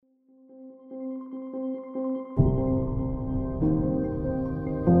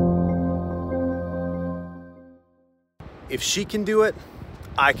If she can do it,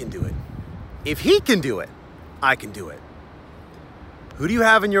 I can do it. If he can do it, I can do it. Who do you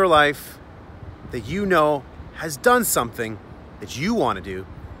have in your life that you know has done something that you want to do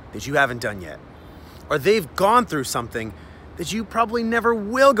that you haven't done yet? Or they've gone through something that you probably never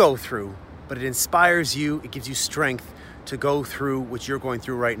will go through, but it inspires you, it gives you strength to go through what you're going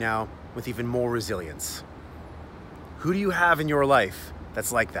through right now with even more resilience. Who do you have in your life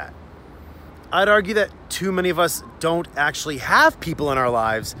that's like that? I'd argue that too many of us don't actually have people in our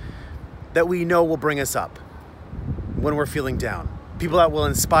lives that we know will bring us up when we're feeling down. People that will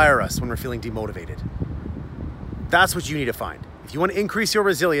inspire us when we're feeling demotivated. That's what you need to find. If you want to increase your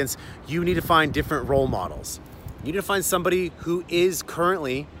resilience, you need to find different role models. You need to find somebody who is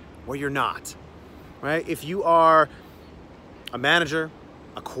currently where you're not, right? If you are a manager,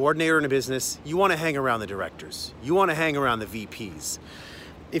 a coordinator in a business, you want to hang around the directors. You want to hang around the VPs.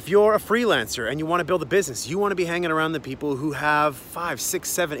 If you're a freelancer and you want to build a business, you want to be hanging around the people who have 5, 6,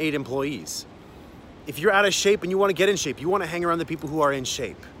 7, 8 employees. If you're out of shape and you want to get in shape, you want to hang around the people who are in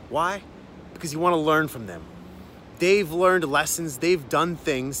shape. Why? Because you want to learn from them. They've learned lessons, they've done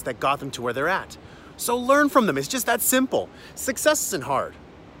things that got them to where they're at. So learn from them. It's just that simple. Success isn't hard.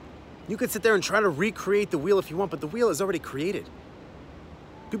 You could sit there and try to recreate the wheel if you want, but the wheel is already created.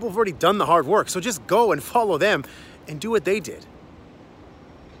 People have already done the hard work, so just go and follow them and do what they did.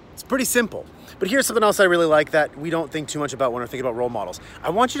 It's pretty simple. But here's something else I really like that we don't think too much about when we're thinking about role models. I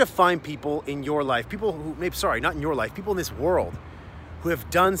want you to find people in your life, people who, maybe, sorry, not in your life, people in this world who have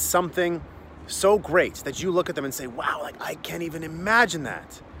done something so great that you look at them and say, wow, like I can't even imagine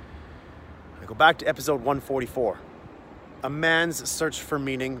that. I go back to episode 144, A Man's Search for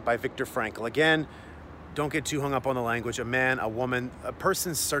Meaning by Viktor Frankl. Again, don't get too hung up on the language. A man, a woman, a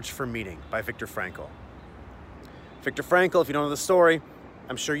person's search for meaning by Viktor Frankl. Viktor Frankl, if you don't know the story,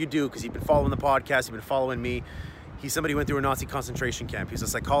 I'm sure you do because you've been following the podcast, you've been following me. He's somebody who went through a Nazi concentration camp. He's a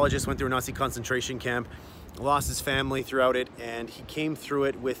psychologist, went through a Nazi concentration camp, lost his family throughout it, and he came through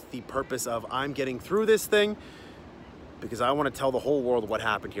it with the purpose of, I'm getting through this thing because I want to tell the whole world what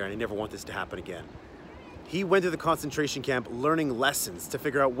happened here and I never want this to happen again. He went through the concentration camp learning lessons to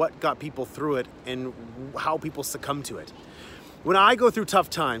figure out what got people through it and how people succumb to it. When I go through tough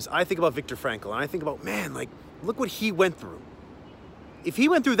times, I think about Viktor Frankl and I think about, man, like, look what he went through. If he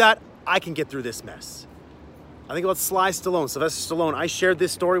went through that, I can get through this mess. I think about Sylvester Stallone. I shared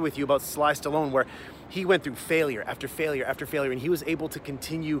this story with you about Sylvester Stallone where he went through failure after failure after failure and he was able to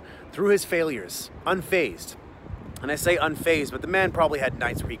continue through his failures, unfazed. And I say unfazed, but the man probably had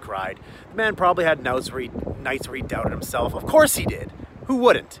nights where he cried. The man probably had nights where he doubted himself. Of course he did. Who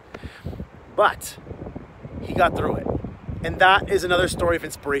wouldn't? But he got through it. And that is another story of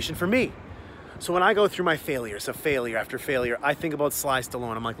inspiration for me. So when I go through my failures of failure after failure, I think about Sylvester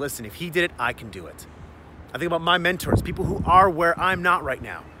Stallone. I'm like, listen, if he did it, I can do it. I think about my mentors, people who are where I'm not right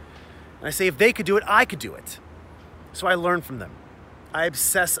now. And I say, if they could do it, I could do it. So I learn from them. I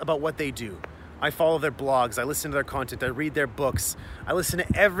obsess about what they do. I follow their blogs. I listen to their content. I read their books. I listen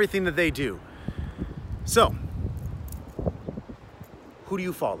to everything that they do. So, who do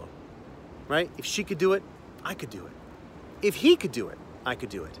you follow? Right? If she could do it, I could do it. If he could do it, I could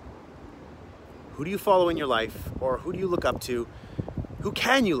do it. Who do you follow in your life, or who do you look up to? Who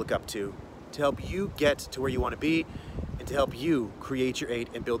can you look up to help you get to where you want to be and to help you create your 8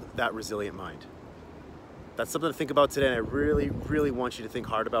 and build that resilient mind? That's something to think about today, and I really, really want you to think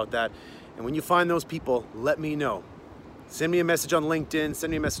hard about that. And when you find those people, let me know. Send me a message on LinkedIn,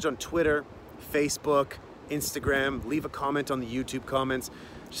 send me a message on Twitter, Facebook, Instagram, leave a comment on the YouTube comments.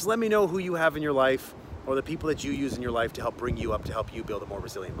 Just let me know who you have in your life or the people that you use in your life to help bring you up, to help you build a more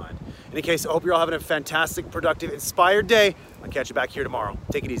resilient mind. In any case, I hope you're all having a fantastic, productive, inspired day. I'll catch you back here tomorrow.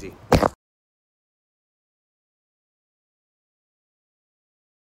 Take it easy.